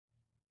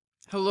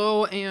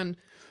Hello and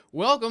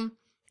welcome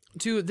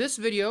to this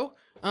video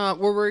where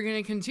we're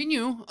going to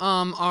continue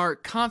our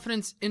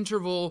confidence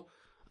interval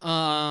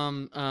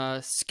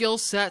skill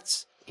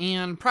sets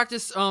and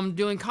practice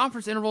doing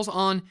confidence intervals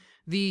on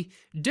the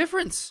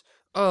difference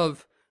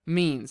of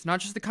means.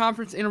 Not just the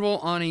confidence interval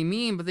on a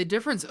mean, but the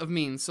difference of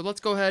means. So let's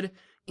go ahead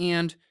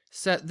and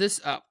set this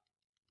up.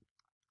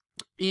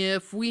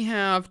 If we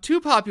have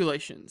two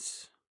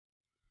populations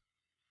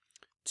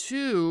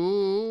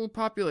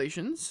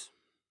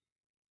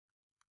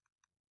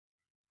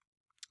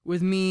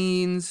with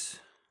means,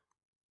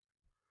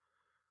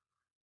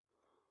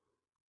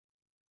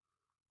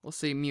 we'll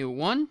say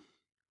mu1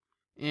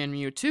 and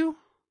mu2,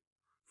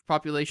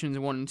 populations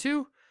 1 and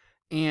 2,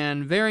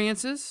 and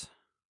variances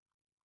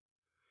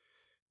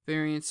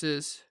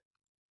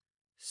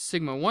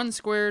sigma 1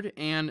 squared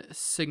and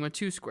sigma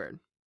 2 squared.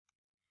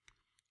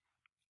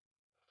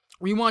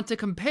 We want to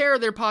compare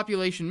their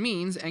population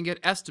means and get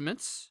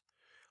estimates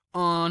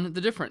on the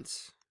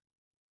difference.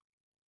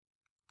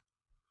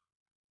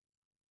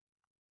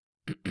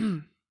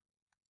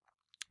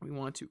 We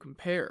want to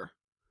compare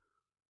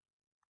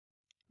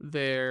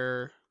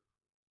their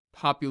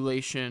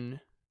population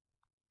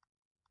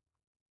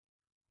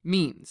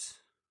means,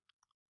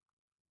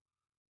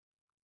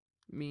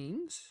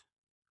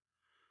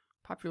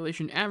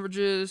 population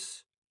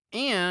averages,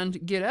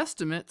 and get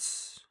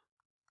estimates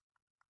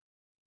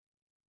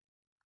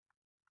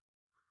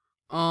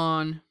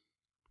on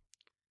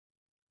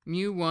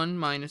mu1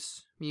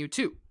 minus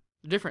mu2,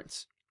 the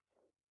difference.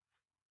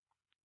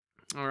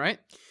 All right,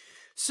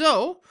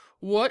 so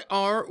what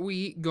are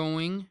we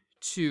going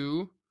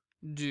to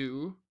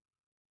do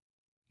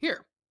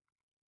here?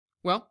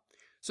 Well,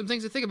 some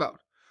things to think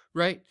about,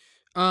 right?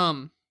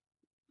 We're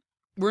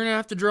going to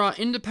have to draw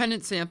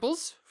independent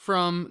samples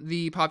from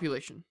the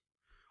population.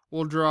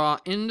 We'll draw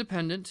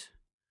independent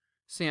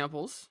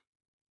samples.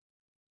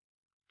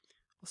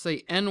 We'll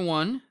say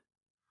N1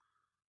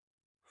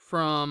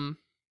 from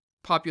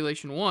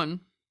population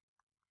 1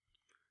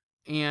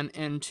 and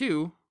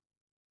N2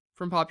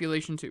 from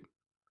population 2.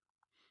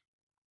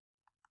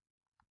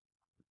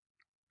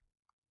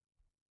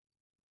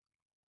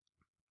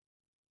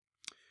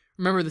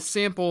 Remember, the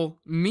sample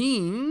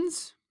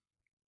means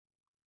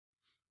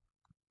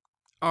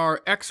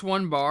are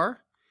x1 bar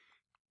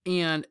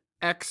and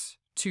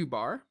x2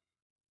 bar.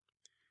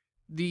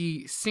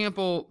 The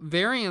sample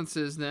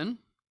variances then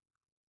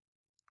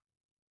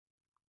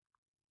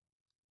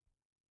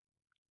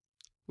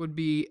would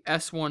be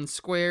s1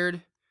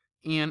 squared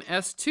and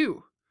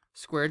s2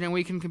 squared, and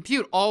we can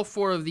compute all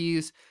four of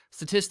these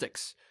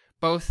statistics,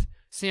 both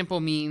sample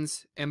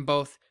means and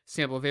both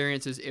sample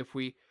variances if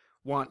we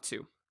want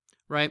to,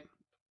 right?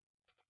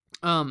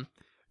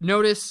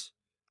 Notice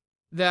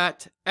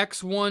that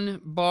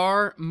x1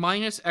 bar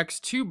minus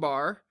x2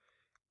 bar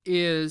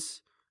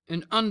is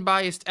an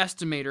unbiased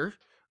estimator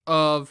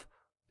of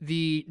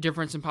the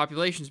difference in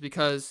populations,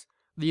 because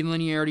the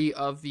linearity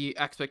of the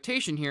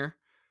expectation here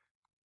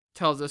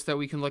tells us that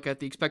we can look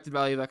at the expected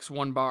value of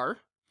x1 bar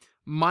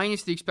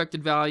minus the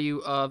expected value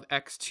of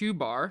x2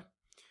 bar,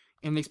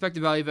 and the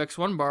expected value of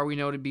x1 bar we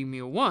know to be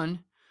mu1,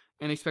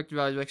 and the expected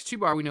value of x2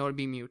 bar we know to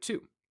be mu2.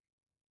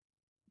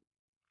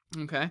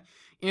 Okay,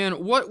 and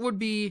what would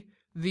be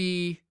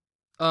the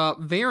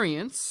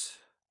variance?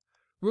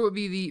 What would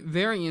be the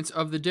variance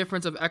of the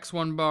difference of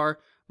x1 bar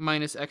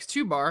minus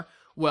x2 bar?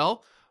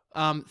 Well,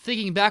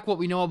 thinking back what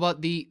we know about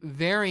the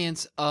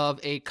variance of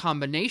a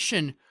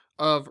combination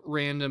of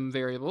random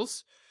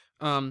variables,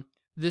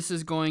 this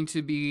is going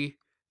to be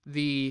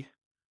the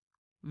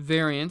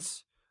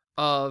variance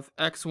of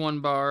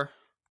x1 bar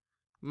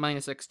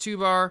minus x2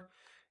 bar,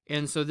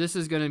 and so this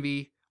is going to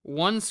be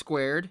 1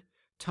 squared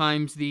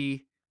times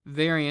the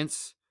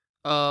variance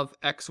of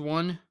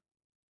x1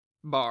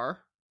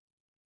 bar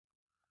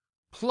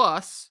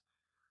plus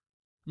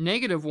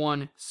negative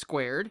 1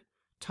 squared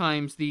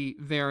times the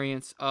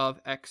variance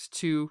of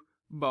x2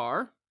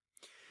 bar.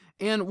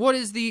 And what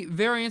is the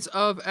variance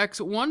of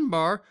x1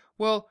 bar?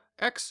 Well,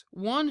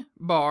 x1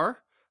 bar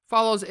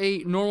follows a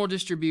normal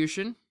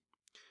distribution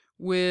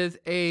with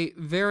a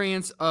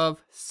variance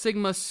of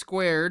sigma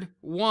squared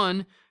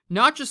 1,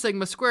 not just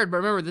sigma squared, but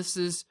remember, this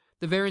is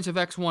the variance of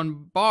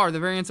x1 bar, the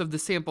variance of the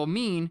sample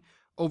mean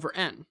over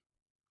n.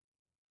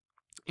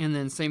 And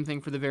then same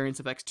thing for the variance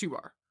of x2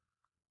 bar,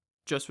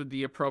 just with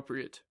the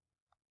appropriate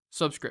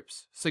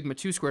subscripts, sigma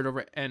 2 squared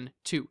over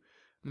n2.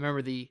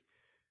 Remember, the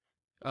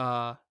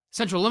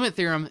central limit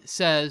theorem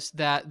says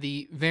that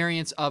the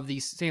variance of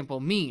the sample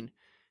mean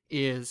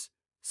is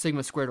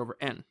sigma squared over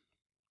n. And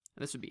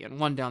this would be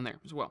n1 down there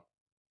as well.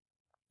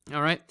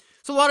 All right,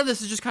 so a lot of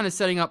this is just kind of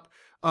setting up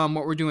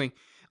what we're doing.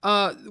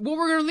 What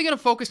we're really going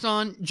to focus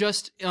on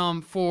just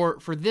for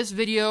this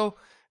video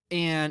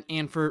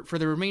and for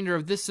the remainder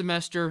of this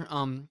semester,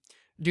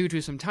 due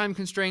to some time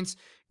constraints,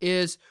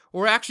 is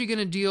we're actually going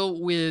to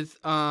deal with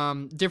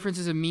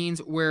differences in means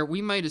where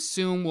we might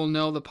assume we'll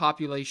know the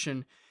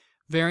population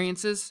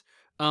variances.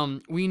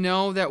 We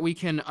know that we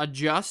can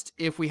adjust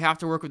if we have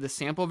to work with the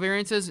sample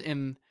variances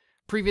and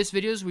previous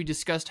videos, we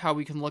discussed how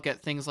we can look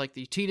at things like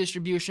the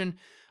t-distribution.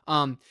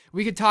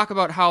 We could talk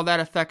about how that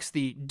affects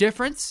the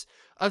difference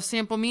of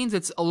sample means.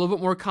 It's a little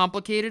bit more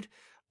complicated,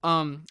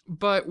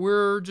 but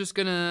we're just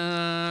going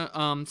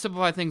to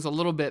simplify things a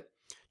little bit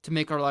to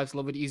make our lives a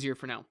little bit easier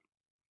for now.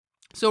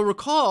 So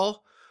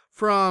recall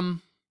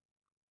from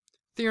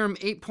Theorem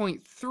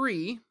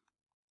 8.3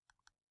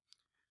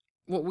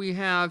 what we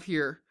have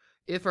here.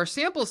 If our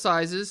sample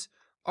sizes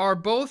are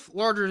both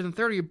larger than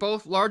 30,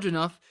 both large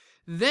enough,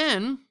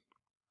 then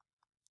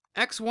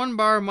x1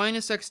 bar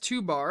minus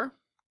x2 bar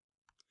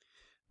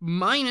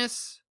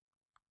minus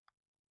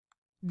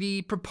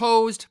the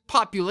proposed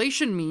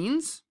population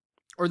means,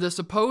 or the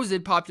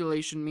supposed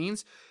population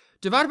means,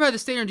 divided by the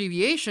standard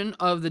deviation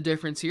of the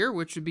difference here,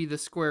 which would be the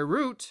square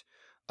root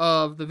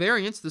of the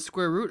variance, the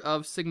square root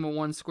of sigma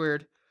 1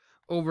 squared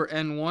over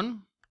n1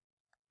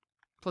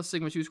 plus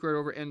sigma 2 squared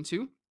over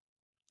n2,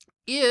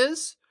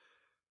 is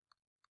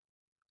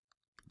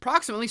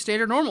approximately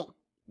standard normal.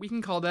 We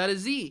can call that a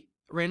z,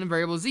 a random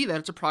variable z, that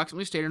it's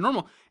approximately standard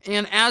normal.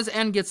 And as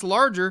n gets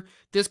larger,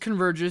 this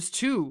converges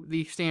to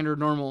the standard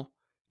normal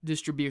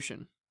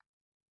distribution.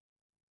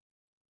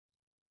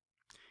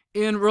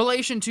 In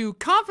relation to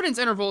confidence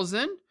intervals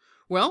then,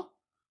 well,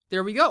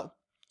 there we go,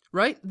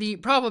 right? The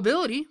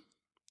probability,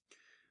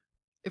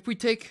 if we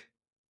take,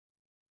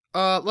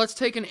 let's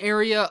take an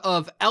area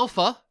of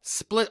alpha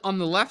split on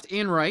the left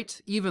and right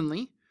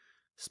evenly,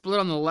 split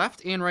on the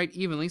left and right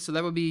evenly, so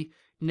that would be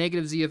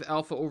negative z of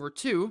alpha over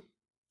 2.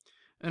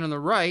 And on the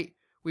right,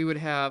 we would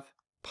have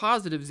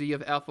positive z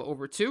of alpha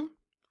over 2.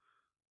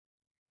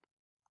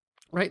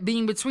 Right?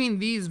 Being between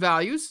these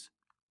values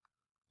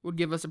would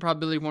give us a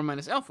probability of 1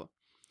 minus alpha.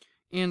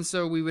 And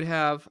so we would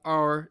have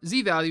our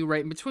z value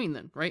right in between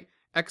then, right?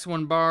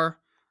 x1 bar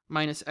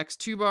minus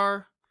x2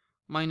 bar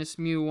minus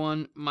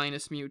mu1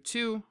 minus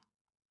mu2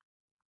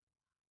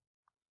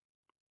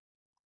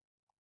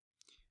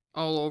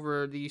 all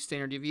over the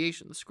standard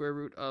deviation, the square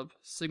root of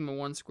sigma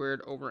 1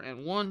 squared over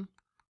n1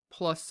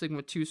 plus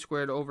sigma 2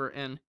 squared over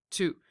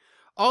n2.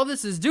 All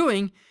this is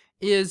doing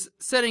is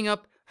setting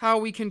up how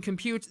we can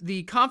compute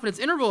the confidence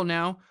interval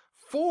now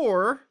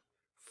for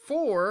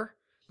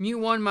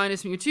mu1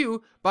 minus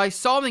mu2 by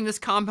solving this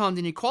compound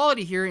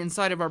inequality here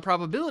inside of our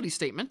probability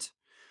statement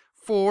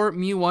for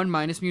mu1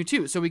 minus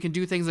mu2. So we can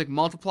do things like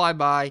multiply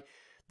by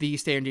the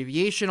standard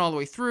deviation all the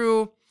way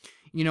through,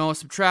 you know,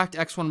 subtract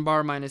x1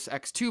 bar minus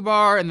x2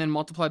 bar, and then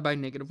multiply by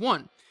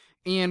 -1.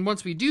 And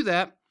once we do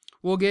that,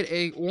 we'll get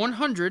a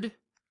 100,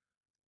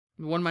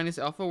 1 minus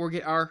alpha, we'll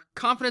get our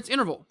confidence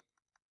interval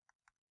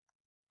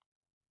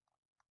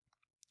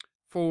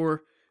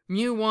for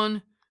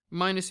mu1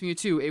 minus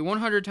mu2. A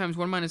 100 times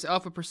 1 minus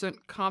alpha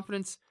percent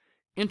confidence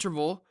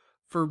interval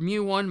for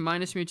mu1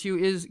 minus mu2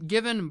 is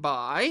given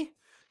by,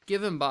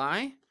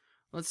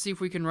 let's see if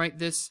we can write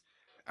this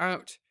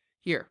out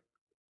here.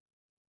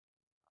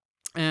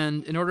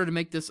 And in order to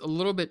make this a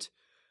little bit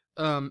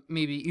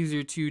maybe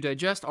easier to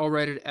digest, I'll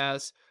write it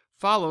as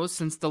follows.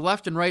 Since the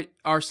left and right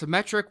are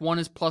symmetric, one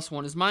is plus,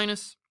 one is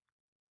minus.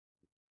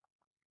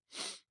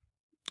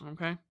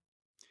 Okay.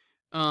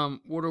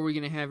 What are we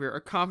going to have here? Our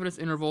confidence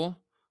interval,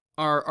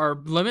 our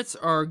limits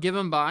are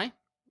given by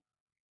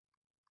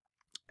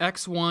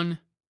x1.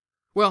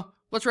 Well,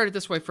 let's write it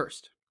this way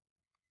first.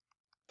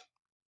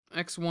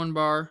 x1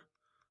 bar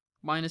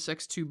minus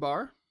x2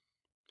 bar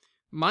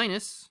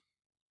minus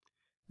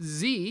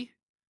z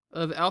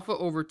of alpha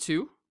over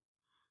 2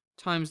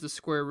 times the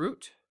square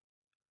root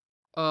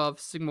of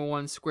sigma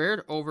 1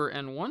 squared over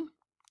n1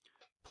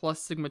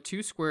 plus sigma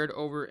 2 squared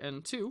over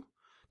n2.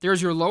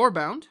 There's your lower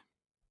bound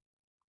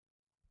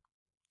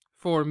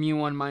for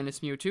mu1 minus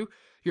mu2.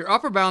 Your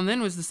upper bound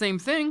then was the same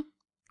thing.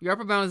 Your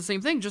upper bound is the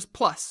same thing, just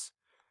plus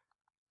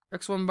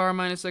x1 bar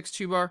minus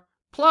x2 bar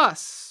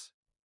plus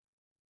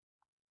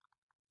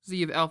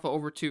z of alpha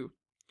over 2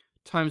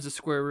 times the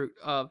square root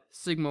of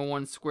sigma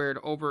 1 squared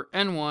over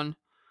n1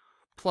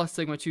 plus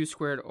sigma 2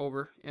 squared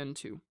over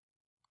n2.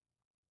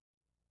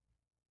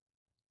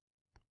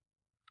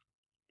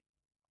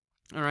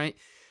 All right,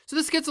 so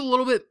this gets a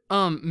little bit,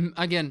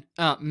 again,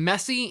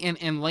 messy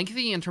and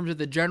lengthy in terms of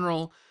the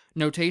general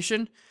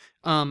notation.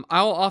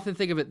 I'll often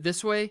think of it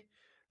this way.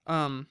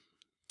 I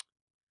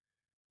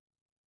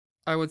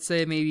would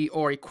say maybe,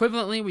 or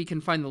equivalently, we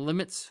can find the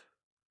limits.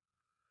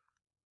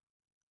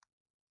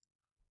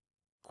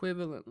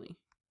 Equivalently.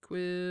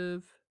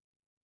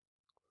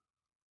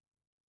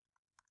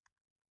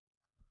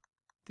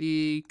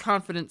 The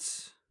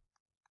confidence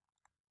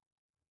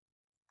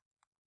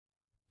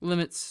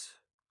limits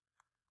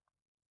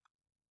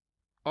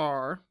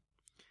are,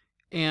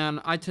 and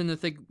I tend to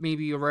think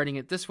maybe you're writing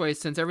it this way,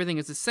 since everything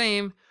is the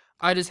same,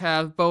 I just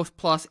have both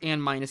plus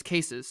and minus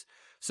cases.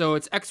 So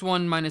it's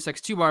x1 minus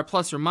x2 bar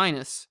plus or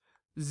minus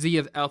z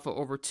of alpha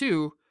over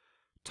 2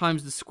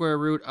 times the square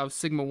root of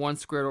sigma 1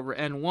 squared over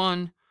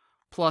n1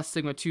 plus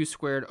sigma 2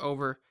 squared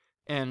over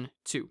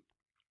n2.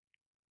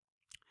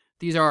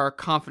 These are our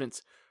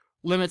confidence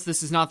limits.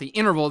 This is not the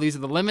interval. These are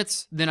the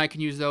limits. Then I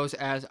can use those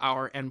as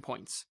our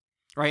endpoints,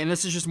 right? And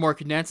this is just more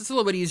condensed. It's a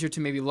little bit easier to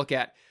maybe look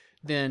at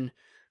than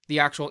the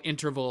actual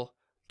interval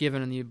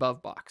given in the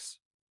above box.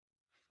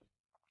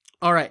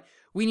 All right,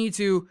 we need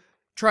to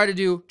try to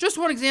do just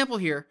one example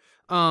here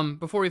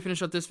before we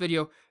finish up this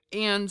video.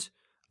 And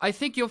I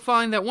think you'll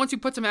find that once you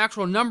put some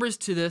actual numbers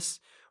to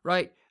this,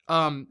 right,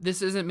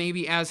 this isn't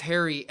maybe as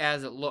hairy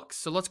as it looks.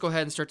 So let's go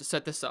ahead and start to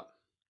set this up.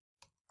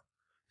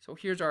 So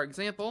here's our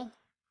example.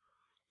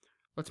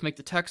 Let's make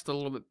the text a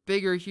little bit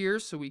bigger here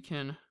so we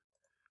can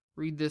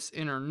read this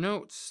in our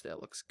notes. That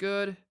looks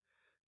good.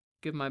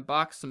 Give my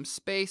box some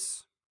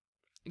space.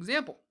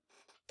 Example.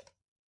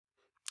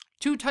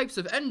 2 types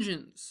of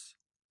engines.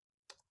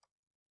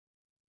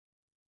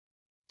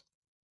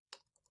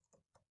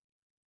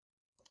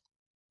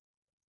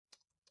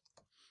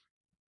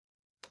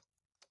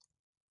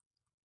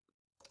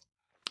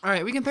 All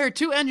right, we compare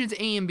 2 engines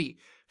A and B.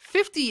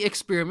 50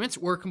 experiments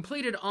were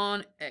completed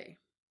on A.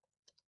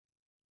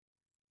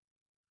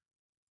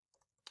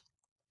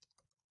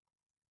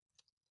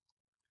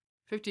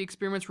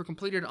 Experiments were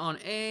completed on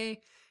A,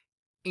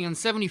 and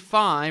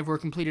 75 were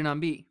completed on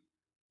B.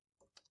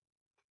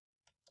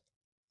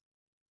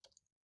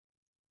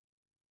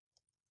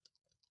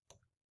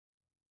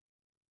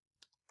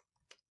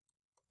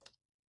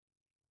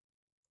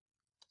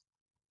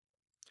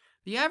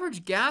 The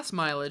average gas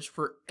mileage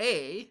for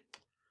A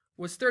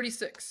was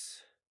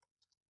 36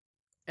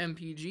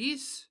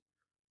 mpgs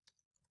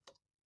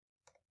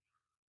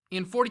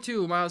and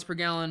 42 miles per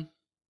gallon.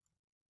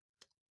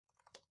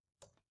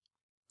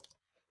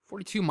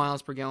 42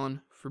 miles per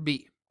gallon for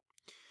B.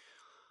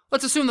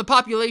 Let's assume the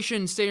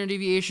population standard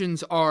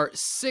deviations are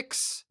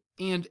 6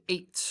 and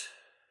 8.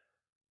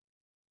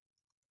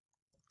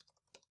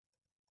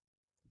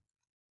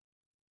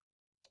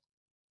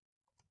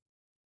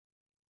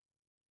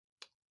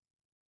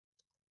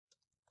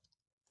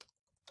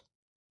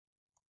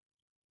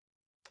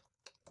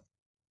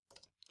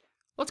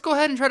 Let's go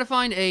ahead and try to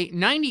find a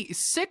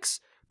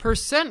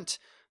 96%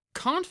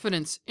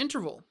 confidence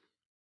interval.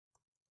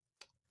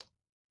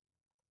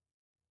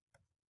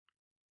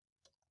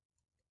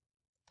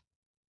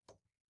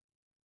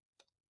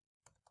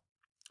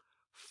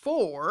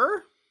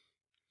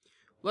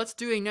 Let's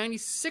do a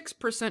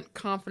 96%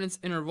 confidence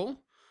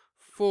interval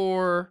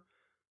for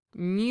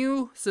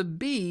mu sub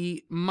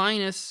B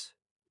minus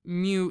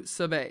mu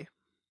sub A.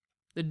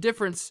 The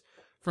difference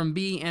from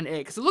B and A.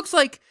 Because it looks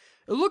like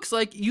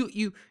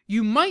you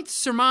might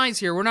surmise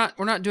here, we're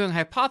not doing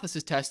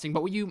hypothesis testing,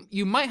 but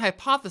you might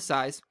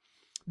hypothesize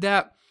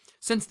that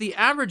since the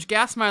average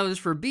gas mileage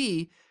for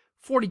B,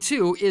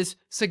 42, is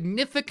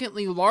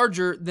significantly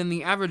larger than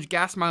the average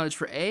gas mileage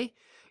for A,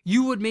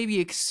 you would maybe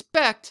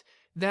expect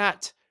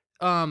that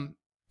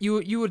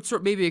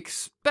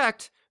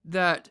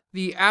that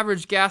the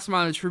average gas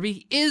mileage for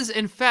B is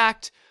in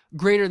fact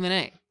greater than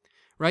A,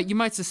 right? You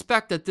might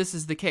suspect that this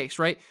is the case,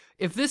 right?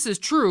 If this is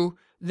true,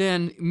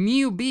 then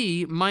mu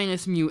B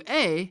minus mu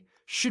A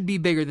should be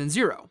bigger than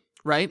 0,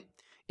 right?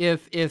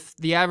 If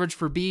the average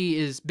for B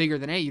is bigger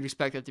than A, you'd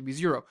expect that to be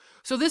 0.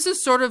 So this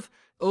is sort of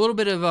a little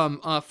bit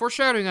of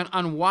foreshadowing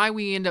on why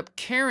we end up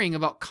caring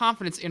about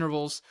confidence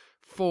intervals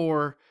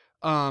for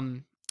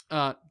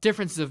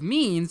differences of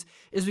means,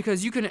 is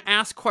because you can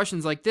ask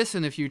questions like this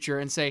in the future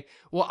and say,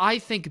 well, I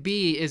think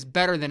B is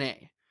better than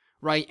A,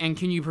 right? And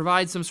can you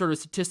provide some sort of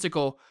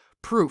statistical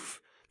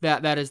proof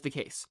that that is the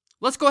case?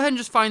 Let's go ahead and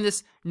just find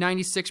this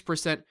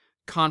 96%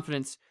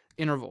 confidence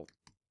interval.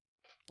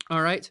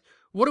 All right,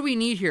 what do we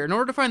need here? In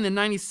order to find the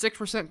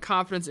 96%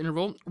 confidence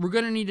interval, we're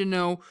going to need to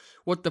know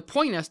what the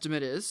point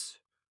estimate is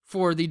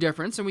for the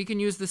difference, and we can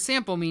use the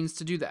sample means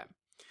to do that.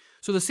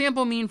 So the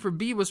sample mean for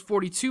B was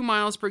 42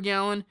 miles per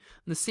gallon,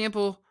 and the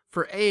sample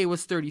for A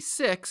was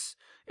 36,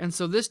 and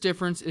so this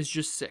difference is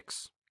just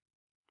 6.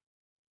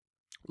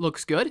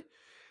 Looks good.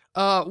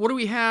 What do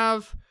we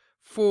have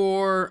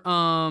for,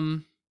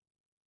 what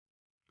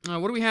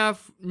do we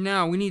have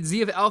now? We need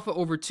Z of alpha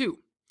over 2.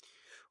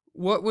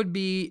 What would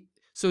be,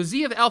 so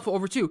Z of alpha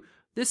over 2,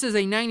 this is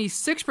a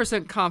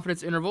 96%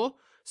 confidence interval,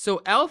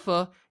 so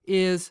alpha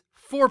is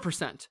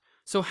 4%.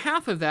 So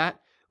half of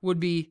that would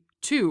be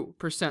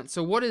 2%.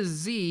 So what is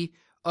Z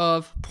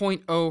of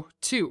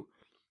 0.02?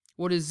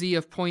 What is Z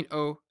of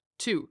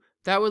 0.02?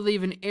 That would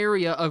leave an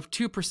area of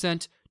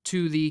 2%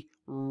 to the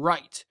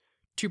right.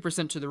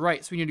 2% to the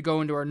right. So we need to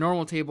go into our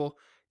normal table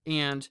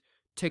and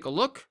take a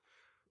look.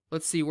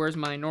 Let's see, where's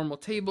my normal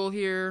table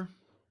here?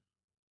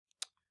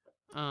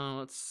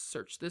 Let's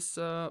search this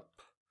up.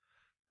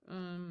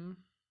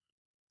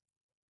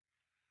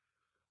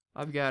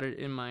 I've got it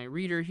in my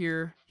reader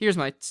here. Here's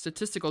my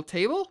statistical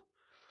table.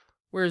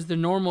 Where's the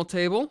normal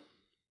table?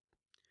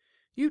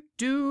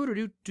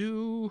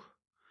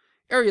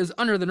 Areas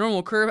under the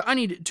normal curve. I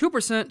need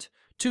 2%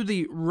 to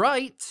the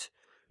right.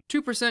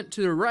 2%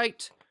 to the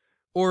right,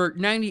 or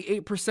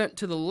 98%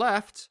 to the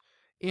left.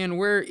 And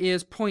where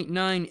is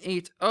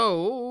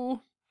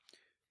 0.980?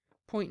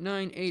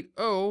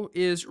 0.980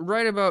 is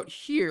right about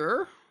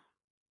here.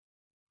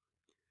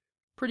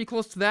 Pretty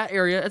close to that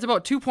area. It's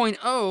about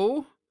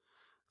 2.0.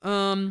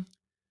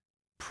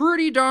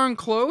 Pretty darn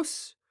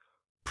close.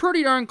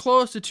 Pretty darn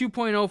close to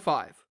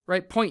 2.05,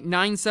 right?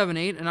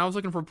 0.978, and I was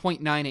looking for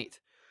 0.98.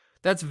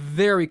 That's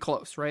very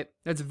close, right?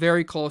 That's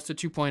very close to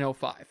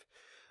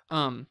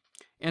 2.05.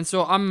 And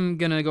so I'm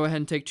going to go ahead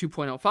and take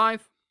 2.05.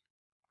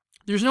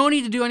 There's no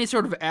need to do any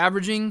sort of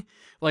averaging,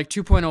 like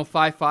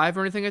 2.055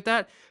 or anything like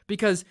that,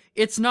 because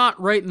it's not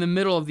right in the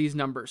middle of these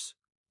numbers,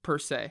 per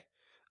se.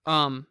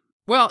 Well,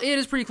 it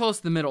is pretty close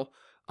to the middle,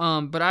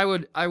 but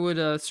I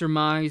would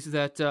surmise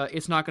that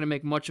it's not going to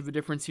make much of a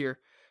difference here,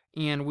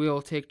 and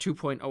we'll take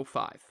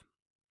 2.05.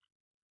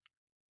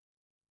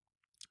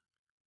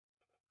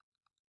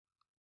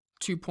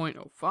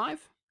 2.05. If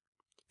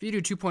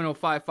you do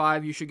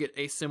 2.055, you should get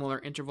a similar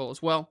interval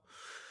as well.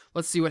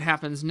 Let's see what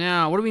happens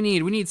now. What do we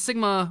need? We need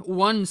sigma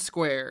 1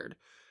 squared.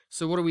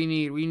 So what do we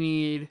need? We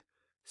need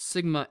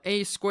sigma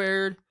a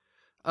squared.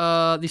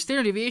 The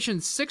standard deviation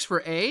is 6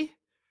 for a,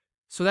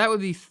 so that would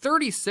be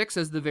 36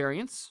 as the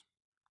variance.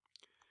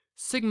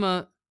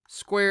 Sigma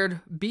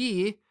squared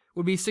b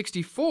would be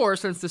 64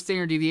 since the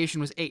standard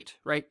deviation was 8,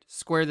 right?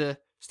 Square the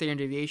standard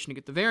deviation to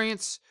get the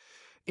variance.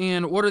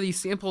 And what are the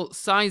sample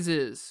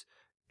sizes?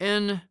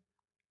 The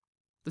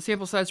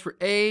sample size for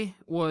A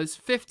was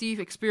 50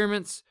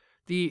 experiments.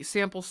 The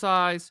sample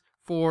size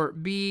for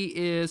B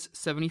is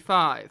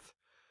 75.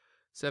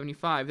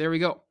 75. There we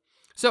go.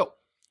 So,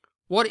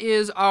 what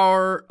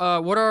are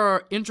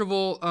our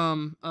interval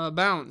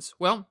bounds?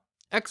 Well,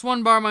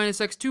 x1 bar minus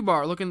x2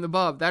 bar. Looking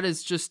above, that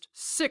is just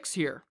 6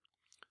 here.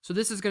 So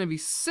this is going to be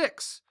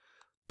 6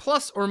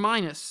 plus or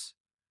minus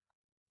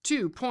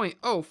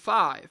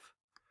 2.05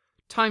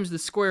 times the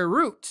square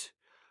root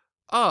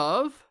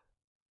of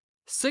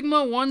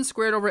sigma 1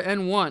 squared over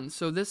n1.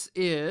 So this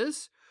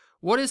is,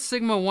 what is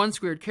sigma 1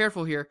 squared?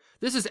 Careful here.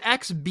 This is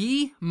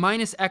xb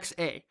minus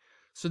xa.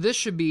 So this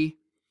should be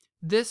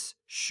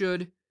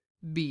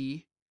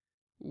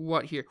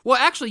what here? Well,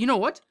 actually, you know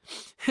what?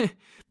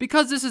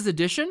 Because this is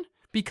addition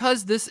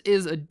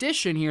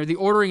here, the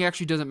ordering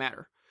actually doesn't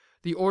matter.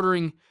 The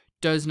ordering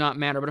does not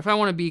matter. But if I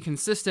want to be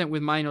consistent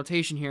with my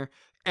notation here,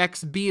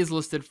 xb is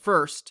listed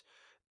first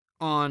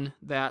on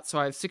that. So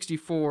I have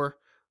 64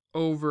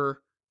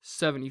 over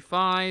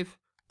 75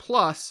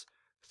 plus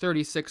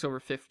 36 over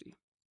 50.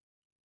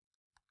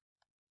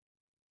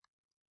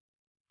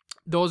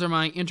 Those are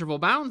my interval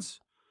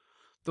bounds.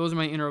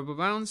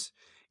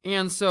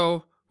 And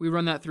so we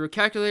run that through a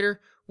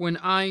calculator. When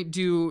I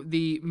do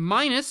the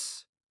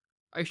minus,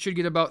 I should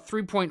get about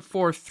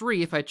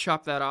 3.43 if I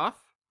chop that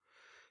off.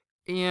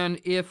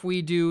 And if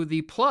we do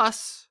the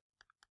plus,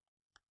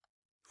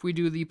 we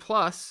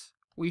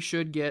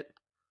should get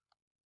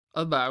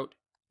about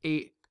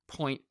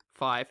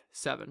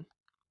 8.57.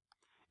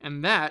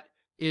 And that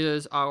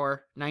is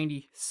our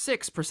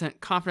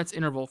 96% confidence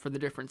interval for the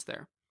difference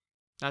there.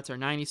 That's our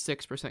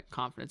 96%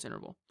 confidence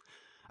interval.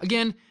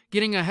 Again,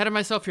 getting ahead of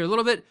myself here a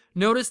little bit,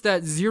 notice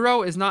that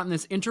 0 is not in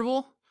this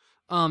interval,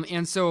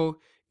 and so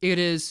it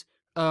is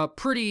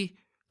pretty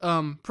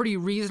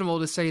reasonable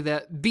to say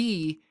that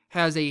B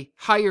has a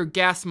higher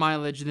gas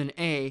mileage than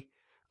A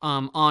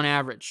on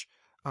average.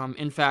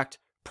 In fact,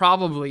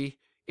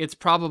 it's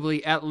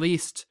probably at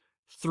least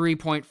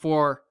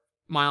 3.4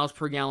 miles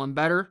per gallon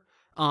better,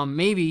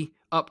 maybe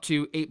up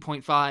to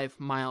 8.5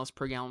 miles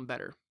per gallon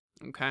better,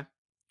 okay?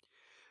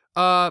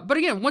 But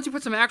again, once you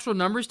put some actual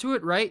numbers to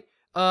it, right,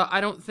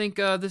 I don't think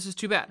this is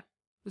too bad.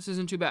 This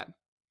isn't too bad,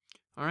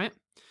 all right?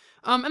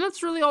 And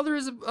that's really all there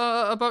is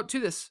about to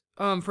this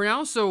for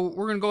now, so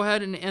we're going to go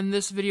ahead and end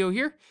this video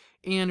here,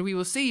 and we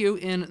will see you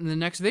in the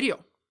next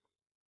video.